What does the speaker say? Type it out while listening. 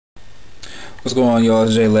What's going on, y'all?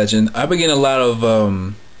 It's J Legend. I've been getting a lot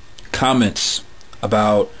of comments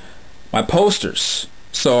about my posters,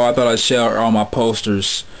 so I thought I'd share all my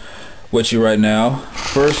posters with you right now.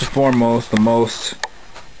 First and foremost, the most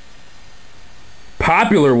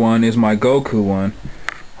popular one is my Goku one.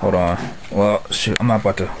 Hold on. Well, shoot, I'm not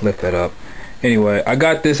about to lift that up. Anyway, I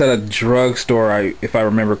got this at a drugstore, if I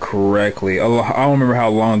remember correctly. I don't remember how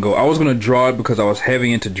long ago. I was going to draw it because I was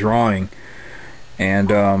heavy into drawing.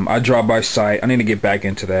 And I draw by sight. I need to get back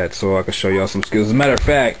into that so I can show y'all some skills. As a matter of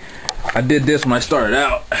fact, I did this when I started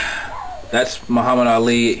out. That's Muhammad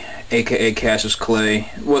Ali, aka Cassius Clay.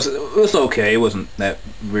 It was okay. It wasn't that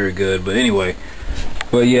very good, but anyway.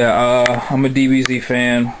 But yeah, I'm a DBZ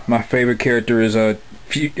fan. My favorite character is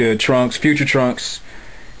Trunks, Future Trunks.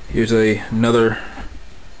 Here's another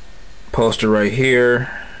poster right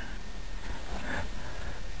here.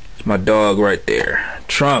 It's my dog right there.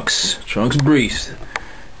 Trunks Breeze.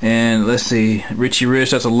 And let's see, Richie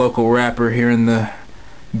Rich, that's a local rapper here in the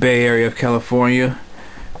Bay Area of California.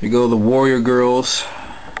 There go the Warrior Girls.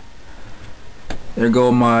 There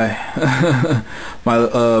go my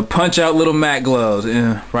my Punch Out Little Mac gloves,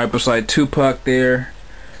 right beside Tupac there.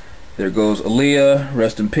 There goes Aaliyah,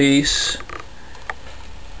 rest in peace.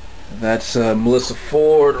 That's Melissa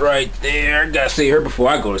Ford right there. Gotta see her before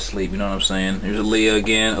I go to sleep, you know what I'm saying? There's Aaliyah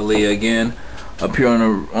again. Up here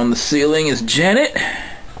on the ceiling is Janet.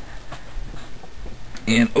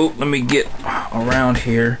 And oh, let me get around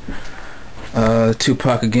here.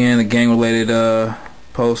 Tupac again, the gang-related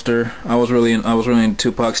poster. I was really into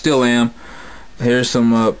Tupac, still am. Here's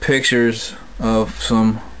some pictures of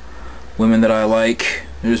some women that I like.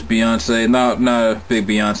 There's Beyonce. Not a big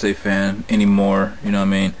Beyonce fan anymore. You know what I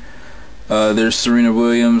mean? There's Serena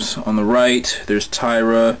Williams on the right. There's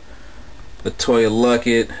Tyra, Latoya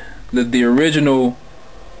Luckett. The original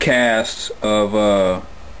cast of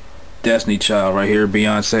Destiny Child right here.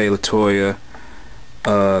 Beyonce, Latoya.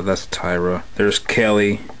 That's Tyra. There's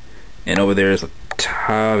Kelly, and over there is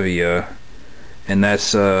Tavia, and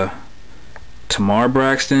that's Tamar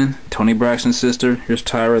Braxton, Tony Braxton's sister. Here's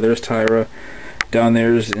Tyra. There's Tyra. Down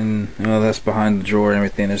there's that's behind the drawer and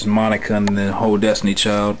everything. There's Monica and the whole Destiny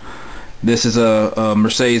Child. This is a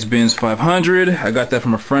Mercedes-Benz 500. I got that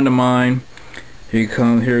from a friend of mine.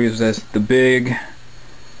 That's the big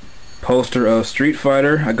poster of Street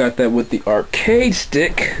Fighter. I got that with the arcade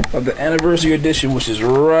stick of the anniversary edition, which is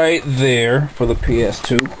right there for the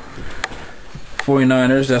PS2.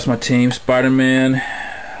 49ers, that's my team. Spider-Man,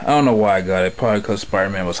 I don't know why I got it. Probably because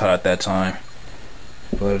Spider-Man was hot at that time.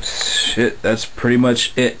 But shit, that's pretty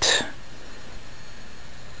much it.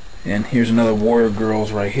 And here's another Warrior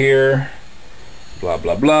Girls right here. Blah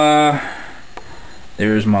blah blah.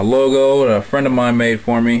 There's my logo that a friend of mine made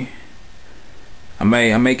for me. I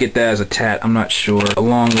may get that as a tat, I'm not sure,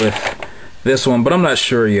 along with this one, but I'm not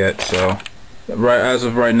sure yet. So as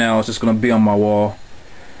of right now, it's just gonna be on my wall.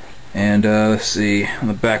 And let's see, on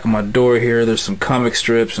the back of my door here, there's some comic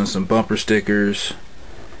strips and some bumper stickers.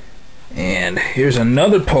 And here's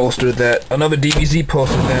another DBZ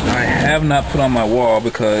poster that I have not put on my wall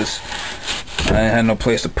because I had no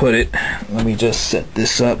place to put it. Let me just set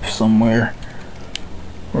this up somewhere.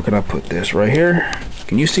 Where can I put this? Right here?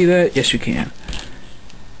 Can you see that? Yes, you can.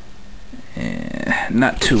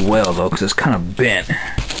 Not too well though, because it's kind of bent.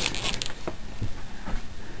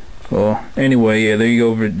 Well, anyway, yeah, there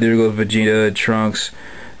you go. There goes Vegeta, Trunks,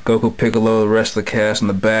 Goku, Piccolo, the rest of the cast in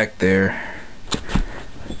the back there.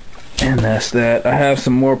 And that's that. I have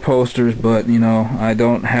some more posters, but you know, I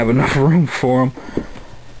don't have enough room for them.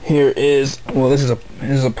 Here is, well, this is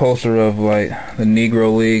a poster of like the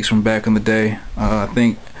Negro Leagues from back in the day. I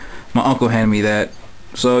think my uncle handed me that.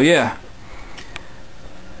 So yeah,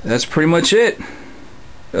 that's pretty much it.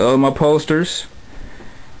 All my posters.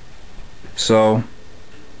 So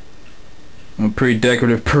I'm a pretty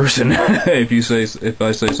decorative person, if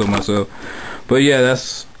I say so myself. But yeah,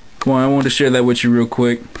 that's why I wanted to share that with you real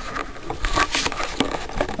quick.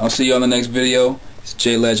 I'll see you on the next video. It's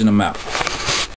J Legend. I'm out.